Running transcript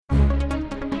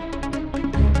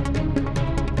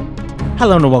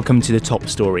Hello and welcome to The Top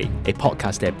Story, a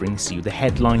podcast that brings you the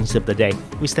headlines of the day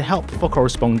with the help for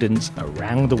correspondents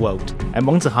around the world. I'm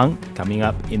Wang Zihang. Coming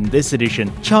up in this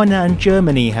edition, China and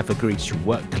Germany have agreed to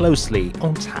work closely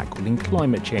on tackling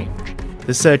climate change.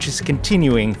 The search is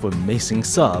continuing for missing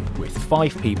sub with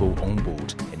 5 people on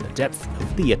board in the depth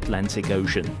of the Atlantic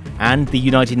Ocean. And the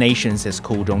United Nations has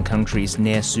called on countries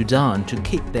near Sudan to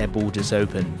keep their borders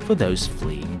open for those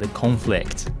fleeing the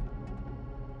conflict.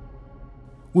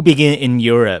 We begin in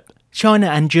Europe. China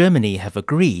and Germany have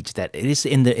agreed that it is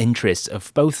in the interests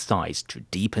of both sides to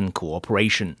deepen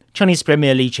cooperation. Chinese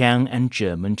Premier Li Qiang and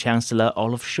German Chancellor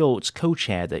Olaf Scholz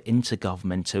co-chair the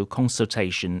intergovernmental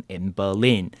consultation in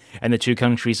Berlin, and the two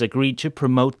countries agreed to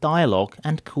promote dialogue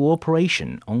and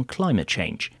cooperation on climate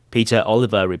change. Peter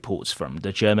Oliver reports from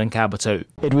the German capital.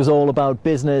 It was all about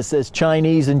business as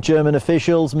Chinese and German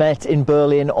officials met in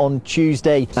Berlin on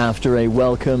Tuesday. After a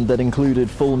welcome that included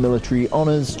full military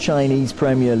honours, Chinese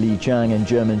Premier Li Qiang and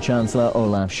German Chancellor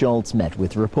Olaf Scholz met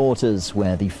with reporters,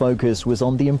 where the focus was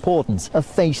on the importance of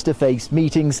face-to-face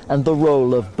meetings and the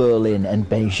role of Berlin and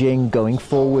Beijing going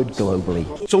forward globally.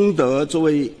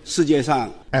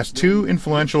 As two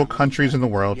influential countries in the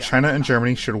world, China and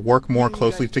Germany should work more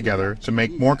closely together to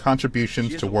make more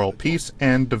contributions to world peace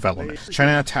and development.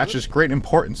 China attaches great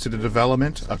importance to the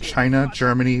development of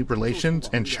China-Germany relations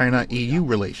and China-EU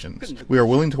relations. We are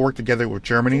willing to work together with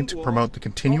Germany to promote the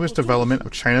continuous development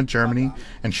of China-Germany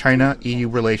and China-EU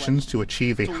relations to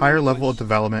achieve a higher level of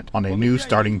development on a new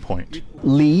starting point.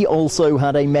 Li also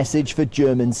had a message for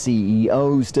German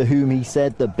CEOs, to whom he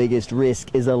said the biggest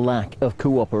risk is a lack of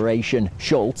cooperation.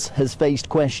 Scholz has faced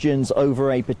questions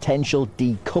over a potential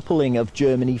decoupling of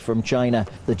Germany from China.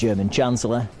 The German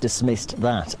Chancellor dismissed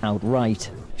that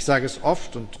outright.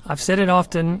 I've said it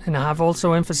often, and I have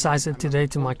also emphasized it today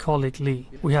to my colleague Li.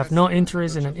 We have no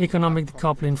interest in an economic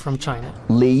decoupling from China.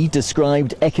 Li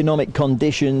described economic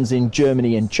conditions in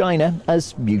Germany and China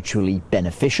as mutually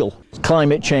beneficial.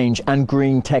 Climate change and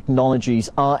green technologies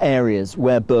are areas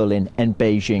where Berlin and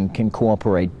Beijing can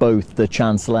cooperate. Both the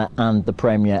Chancellor and the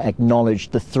Premier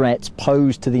acknowledged the threats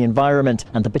posed to the environment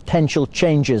and the potential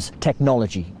changes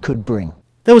technology could bring.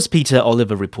 That was Peter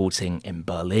Oliver reporting in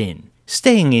Berlin.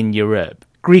 Staying in Europe,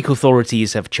 Greek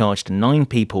authorities have charged 9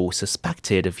 people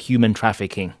suspected of human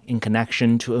trafficking in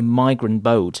connection to a migrant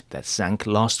boat that sank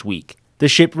last week. The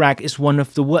shipwreck is one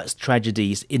of the worst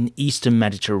tragedies in Eastern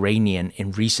Mediterranean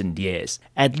in recent years.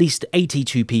 At least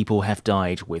 82 people have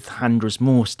died, with hundreds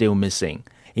more still missing.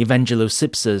 Evangelos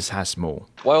Sipsas has more.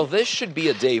 While this should be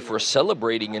a day for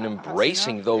celebrating and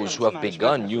embracing those who have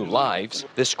begun new lives,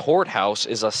 this courthouse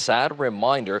is a sad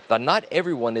reminder that not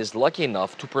everyone is lucky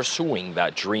enough to pursuing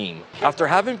that dream. After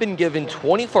having been given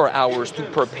 24 hours to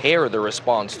prepare their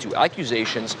response to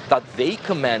accusations that they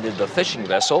commanded the fishing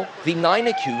vessel, the 9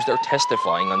 accused are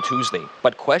testifying on Tuesday.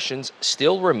 But questions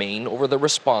still remain over the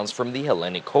response from the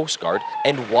Hellenic Coast Guard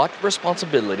and what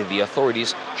responsibility the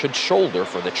authorities should shoulder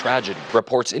for the tragedy.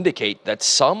 Reports indicate that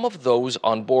some of those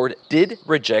on board did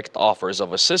reject offers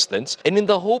of assistance and in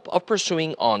the hope of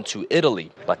pursuing on to Italy.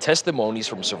 But testimonies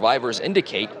from survivors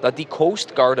indicate that the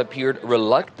Coast Guard appeared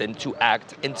reluctant to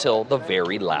act until the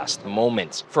very last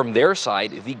moment. From their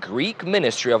side, the Greek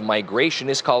Ministry of Migration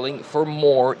is calling for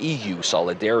more EU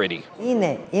solidarity. We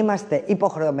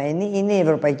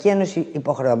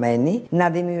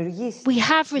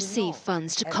have received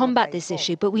funds to combat this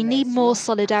issue, but we need more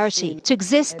solidarity. To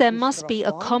exist, there must be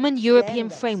a common European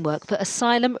framework for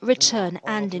asylum, return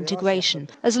and integration.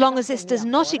 As long as this does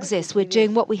not exist, we're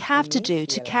doing what we have to do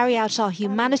to carry out our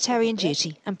humanitarian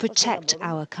duty and protect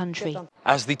our country.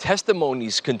 As the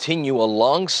testimonies continue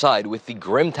alongside with the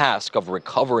grim task of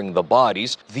recovering the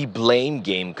bodies, the blame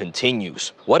game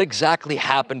continues. What exactly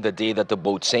happened the day that the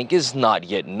boat sank is not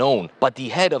yet known, but the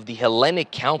head of the Hellenic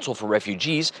Council for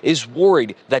Refugees is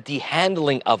worried that the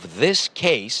handling of this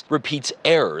case repeats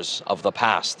errors of the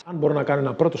past.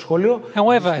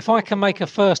 However, if I can make a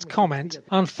first comment,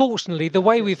 unfortunately, the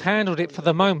way we've handled it for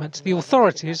the moment, the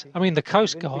authorities, the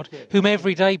Coast Guard, whom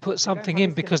every day put something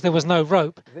in because there was no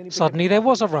rope, suddenly there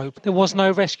was a rope. There was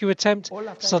no rescue attempt.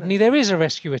 Suddenly there is a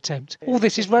rescue attempt. All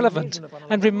this is relevant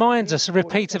and reminds us a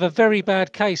repeat of a very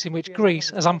bad case in which Greece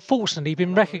has unfortunately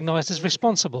been recognised as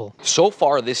responsible. So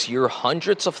far this year,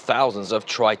 hundreds of thousands have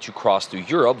tried to cross to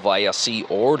Europe via sea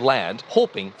or land,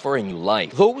 hoping for a new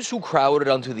life. Those who crowded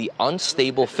onto the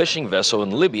unstable fishing vessel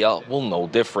in Libya will know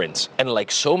difference. And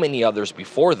like so many others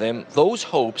before them, those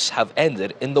hopes have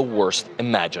ended in the worst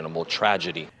imaginable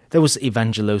tragedy. There was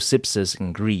Evangelos Sipsas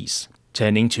in Greece.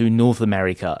 Turning to North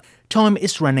America, time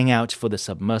is running out for the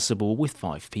submersible with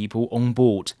 5 people on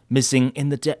board, missing in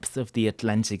the depth of the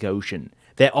Atlantic Ocean.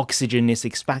 Their oxygen is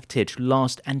expected to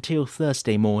last until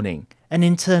Thursday morning. An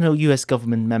internal US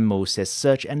government memo says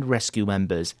search and rescue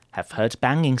members have heard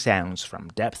banging sounds from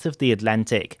depth of the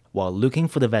Atlantic while looking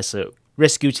for the vessel.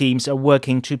 Rescue teams are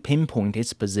working to pinpoint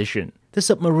its position. The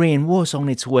submarine was on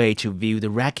its way to view the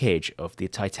wreckage of the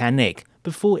Titanic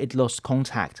before it lost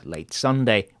contact late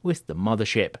Sunday with the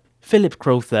mothership. Philip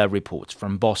Crowther reports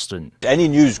from Boston. Any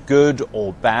news, good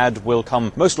or bad, will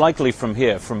come most likely from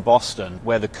here, from Boston,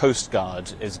 where the Coast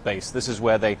Guard is based. This is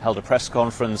where they held a press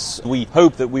conference. We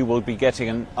hope that we will be getting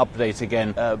an update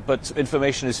again, but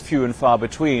information is few and far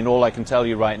between. All I can tell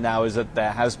you right now is that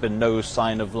there has been no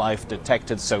sign of life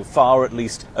detected so far, at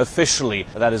least officially.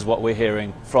 That is what we're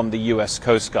hearing from the US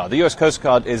Coast Guard. The US Coast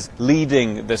Guard is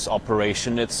leading this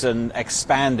operation. It's an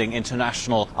expanding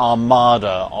international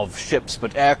armada of ships,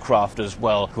 but aircraft as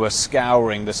well, who are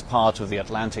scouring this part of the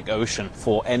Atlantic Ocean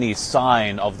for any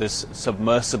sign of this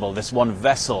submersible, this one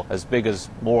vessel as big as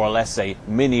more or less a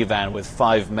minivan with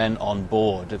 5 men on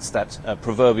board. It's that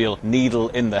proverbial needle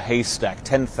in the haystack.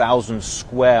 10,000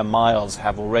 square miles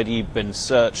have already been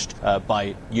searched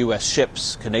by US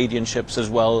ships, Canadian ships as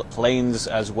well, planes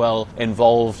as well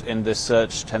involved in this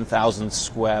search. 10,000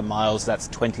 square miles, that's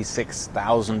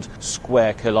 26,000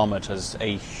 square kilometers,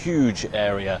 a huge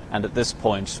area, and at this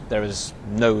point there is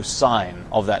no sign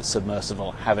of that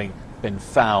submersible having been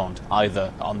found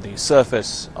either on the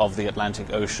surface of the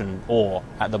Atlantic Ocean or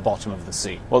at the bottom of the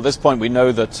sea. Well, at this point we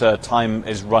know that time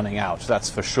is running out, that's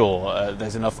for sure.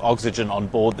 There's enough oxygen on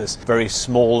board this very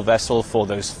small vessel for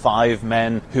those 5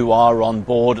 men who are on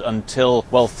board until,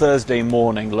 well, Thursday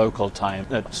morning local time.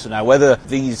 So now whether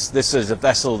this is a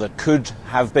vessel that could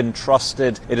have been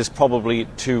trusted, it is probably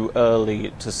too early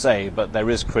to say, but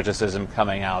there is criticism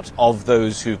coming out of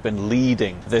those who've been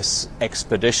leading this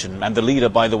expedition. And the leader,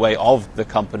 by the way, of the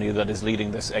company that is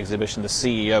leading this exhibition, the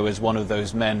CEO, is one of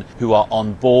those men who are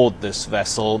on board this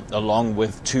vessel, along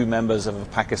with 2 members of a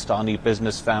Pakistani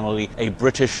business family, a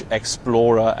British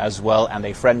explorer as well, and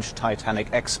a French Titanic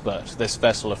expert. This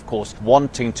vessel, of course,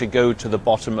 wanting to go to the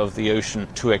bottom of the ocean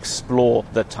to explore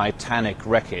the Titanic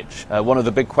wreckage. One of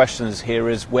the big questions here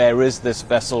is, where is this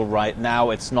vessel right now?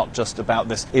 It's not just about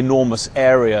this enormous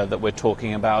area that we're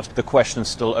talking about. The question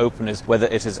still open is whether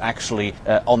it is actually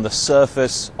on the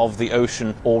surface of the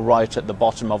ocean or right at the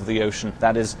bottom of the ocean.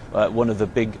 That is one of the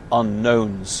big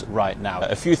unknowns right now.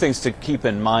 A few things to keep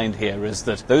in mind here is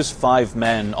that those 5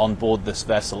 men on board this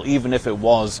vessel, even if it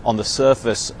was on the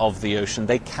surface of the ocean,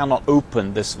 they cannot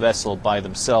open this vessel by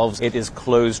themselves. It is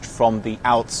closed from the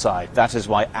outside. That is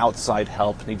why outside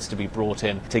help needs to be brought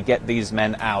in to get these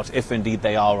men out, if indeed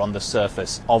they are on the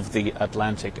surface of the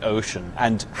Atlantic Ocean.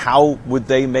 And how would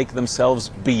they make themselves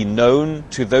be known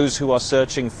to those who are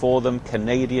searching for them?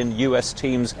 Canadian, US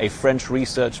teams, a French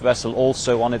research vessel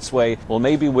also on its way. Well,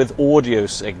 maybe with audio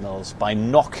signals, by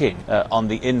knocking on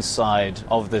the inside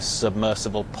of this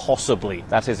submersible, possibly.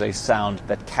 That is a sound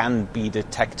that can be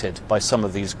detected by some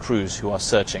of these crews who are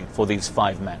searching for these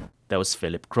 5 men. That was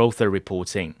Philip Crowther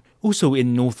reporting. Also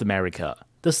in North America,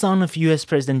 the son of US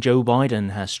President Joe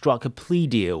Biden has struck a plea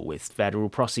deal with federal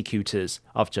prosecutors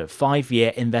after a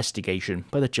 5-year investigation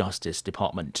by the Justice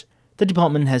Department. The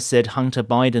department has said Hunter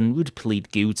Biden would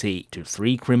plead guilty to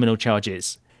 3 criminal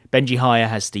charges. Benji Haya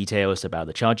has details about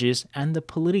the charges and the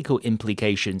political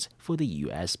implications for the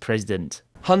US president.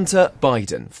 Hunter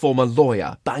Biden, former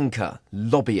lawyer, banker,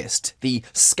 lobbyist, the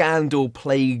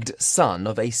scandal-plagued son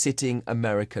of a sitting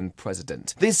American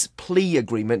president. This plea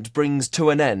agreement brings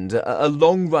to an end a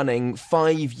long-running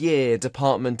 5-year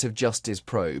Department of Justice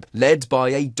probe, led by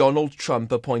a Donald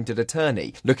Trump-appointed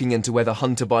attorney, looking into whether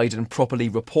Hunter Biden properly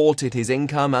reported his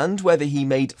income and whether he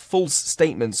made false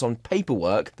statements on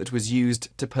paperwork that was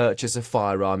used to purchase a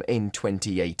firearm in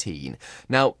 2018.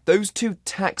 Now, those 2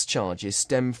 tax charges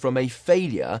stem from a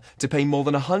failure to pay more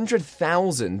than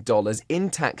 $100,000 in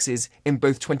taxes in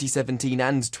both 2017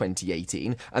 and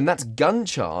 2018, and that's gun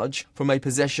charge from a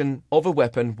possession of a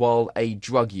weapon while a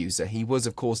drug user. He was,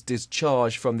 of course,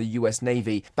 discharged from the US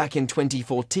Navy back in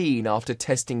 2014 after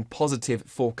testing positive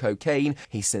for cocaine.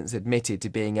 He's since admitted to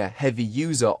being a heavy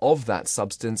user of that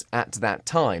substance at that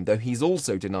time, though he's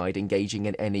also denied engaging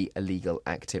in any illegal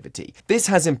activity. This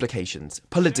has implications,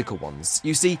 political ones.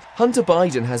 You see, Hunter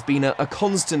Biden has been a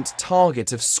constant target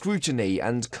of scrutiny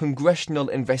and congressional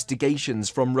investigations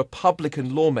from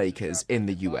Republican lawmakers in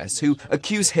the US who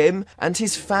accuse him and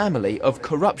his family of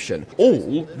corruption,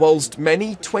 all whilst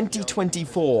many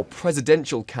 2024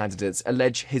 presidential candidates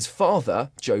allege his father,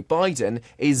 Joe Biden,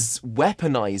 is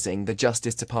weaponizing the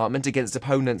Justice Department against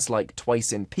opponents like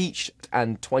twice impeached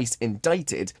and twice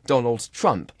indicted Donald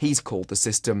Trump. He's called the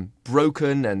system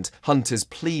broken and Hunter's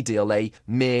plea deal a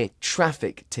mere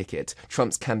traffic ticket.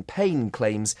 Trump's campaign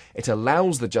claims it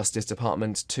allows the Justice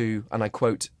Department to, and I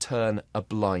quote, turn a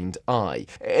blind eye.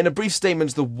 In a brief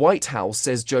statement, the White House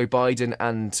says Joe Biden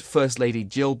and First Lady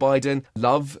Jill Biden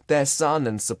love their son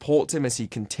and support him as he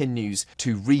continues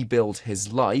to rebuild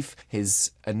his life.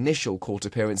 His initial court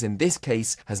appearance in this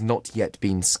case has not yet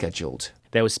been scheduled.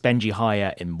 There was Benji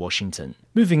Haya in Washington.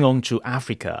 Moving on to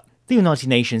Africa. The United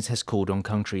Nations has called on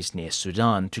countries near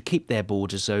Sudan to keep their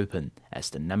borders open as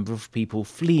the number of people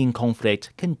fleeing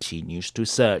conflict continues to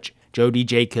surge. Jody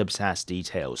Jacobs has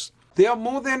details. There are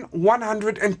more than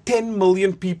 110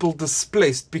 million people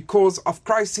displaced because of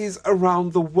crises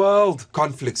around the world.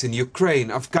 Conflicts in Ukraine,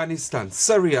 Afghanistan,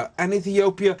 Syria and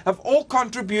Ethiopia have all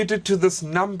contributed to this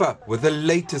number, with the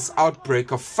latest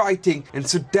outbreak of fighting in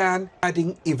Sudan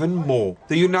adding even more.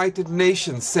 The United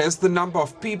Nations says the number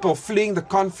of people fleeing the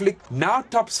conflict now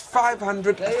tops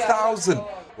 500,000,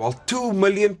 while 2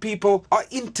 million people are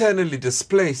internally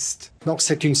displaced.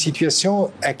 It's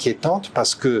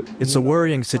a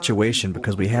worrying situation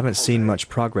because we haven't seen much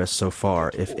progress so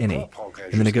far, if any,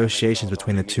 in the negotiations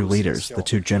between the two leaders, the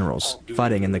two generals,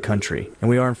 fighting in the country. And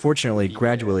we are unfortunately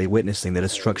gradually witnessing the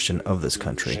destruction of this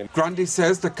country. Grundy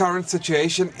says the current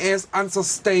situation is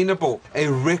unsustainable. A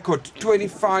record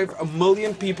 25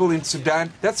 million people in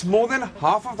Sudan, that's more than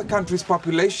half of the country's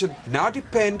population, now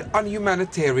depend on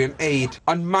humanitarian aid.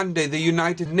 On Monday, the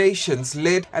United Nations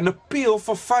led an appeal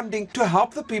for funding to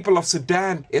help the people of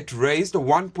Sudan. It raised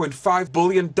 $1.5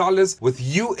 billion, with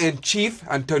UN Chief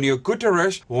Antonio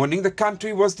Guterres warning the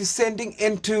country was descending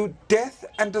into death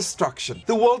and destruction.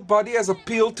 The world body has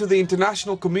appealed to the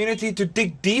international community to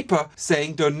dig deeper,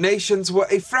 saying donations were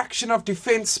a fraction of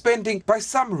defense spending by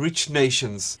some rich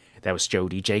nations. That was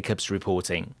Jody Jacobs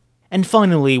reporting. And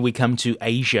finally, we come to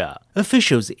Asia.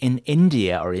 Officials in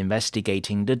India are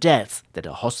investigating the death that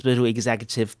a hospital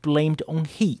executive blamed on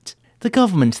heat. The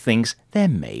government thinks there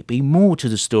may be more to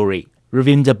the story.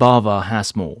 Ravinder Bava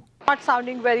has more. Not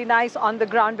sounding very nice on the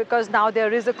ground because now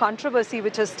there is a controversy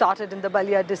which has started in the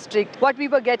Balia district. What we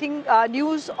were getting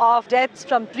news of deaths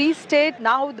from 3 states.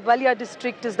 Now the Balia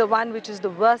district is the one which is the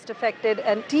worst affected.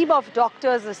 And a team of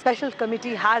doctors, a special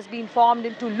committee has been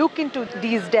formed to look into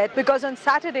these deaths, because on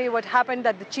Saturday what happened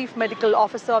that the chief medical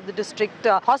officer of the district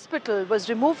hospital was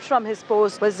removed from his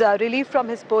post, was relieved from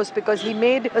his post because he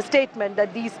made a statement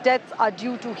that these deaths are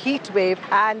due to heat wave,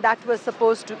 and that was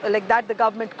supposed to, like that the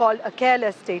government called a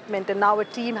careless statement. And now a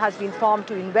team has been formed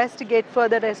to investigate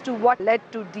further as to what led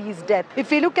to these deaths. If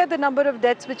we look at the number of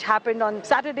deaths which happened on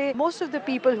Saturday, most of the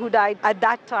people who died at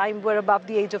that time were above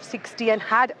the age of 60 and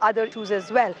had other issues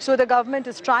as well. So the government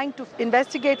is trying to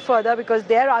investigate further, because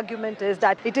their argument is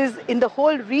that it is in the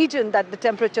whole region that the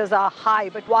temperatures are high.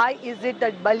 But why is it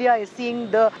that Balia is seeing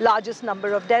the largest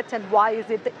number of deaths, and why is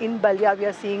it that in Balia we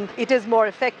are seeing it is more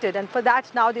affected? And for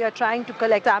that now they are trying to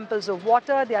collect samples of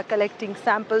water, they are collecting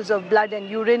samples of blood and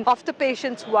urine of the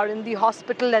patients who are in the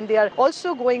hospital, and they are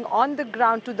also going on the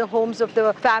ground to the homes of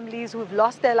the families who've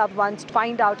lost their loved ones to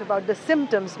find out about the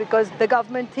symptoms, because the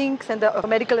government thinks and the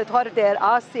medical authority there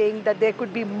are saying that there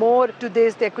could be more to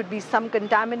this. There could be some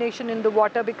contamination in the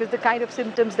water, because the kind of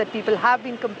symptoms that people have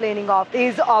been complaining of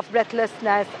is of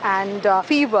breathlessness and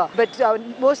fever. But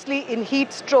mostly in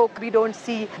heat stroke, we don't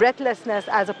see breathlessness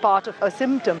as a part of a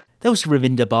symptom. That was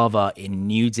Ravinder Bava in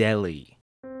New Delhi.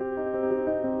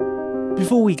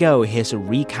 Before we go, here's a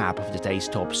recap of the day's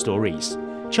top stories.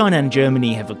 China and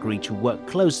Germany have agreed to work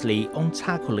closely on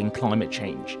tackling climate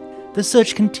change. The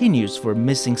search continues for a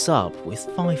missing sub, with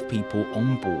 5 people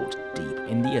on board deep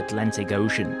in the Atlantic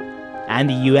Ocean. And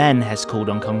the UN has called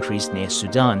on countries near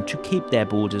Sudan to keep their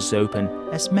borders open,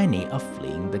 as many are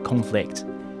fleeing the conflict.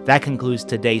 That concludes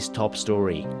today's top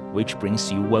story, which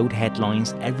brings you world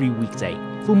headlines every weekday.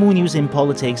 For more news in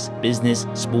politics, business,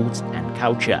 sports and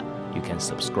culture, you can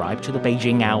subscribe to the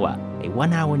Beijing Hour, a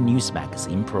 1-hour news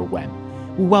magazine program.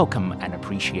 We welcome and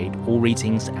appreciate all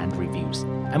ratings and reviews.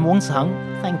 I'm Wang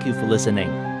Hang. Thank you for listening.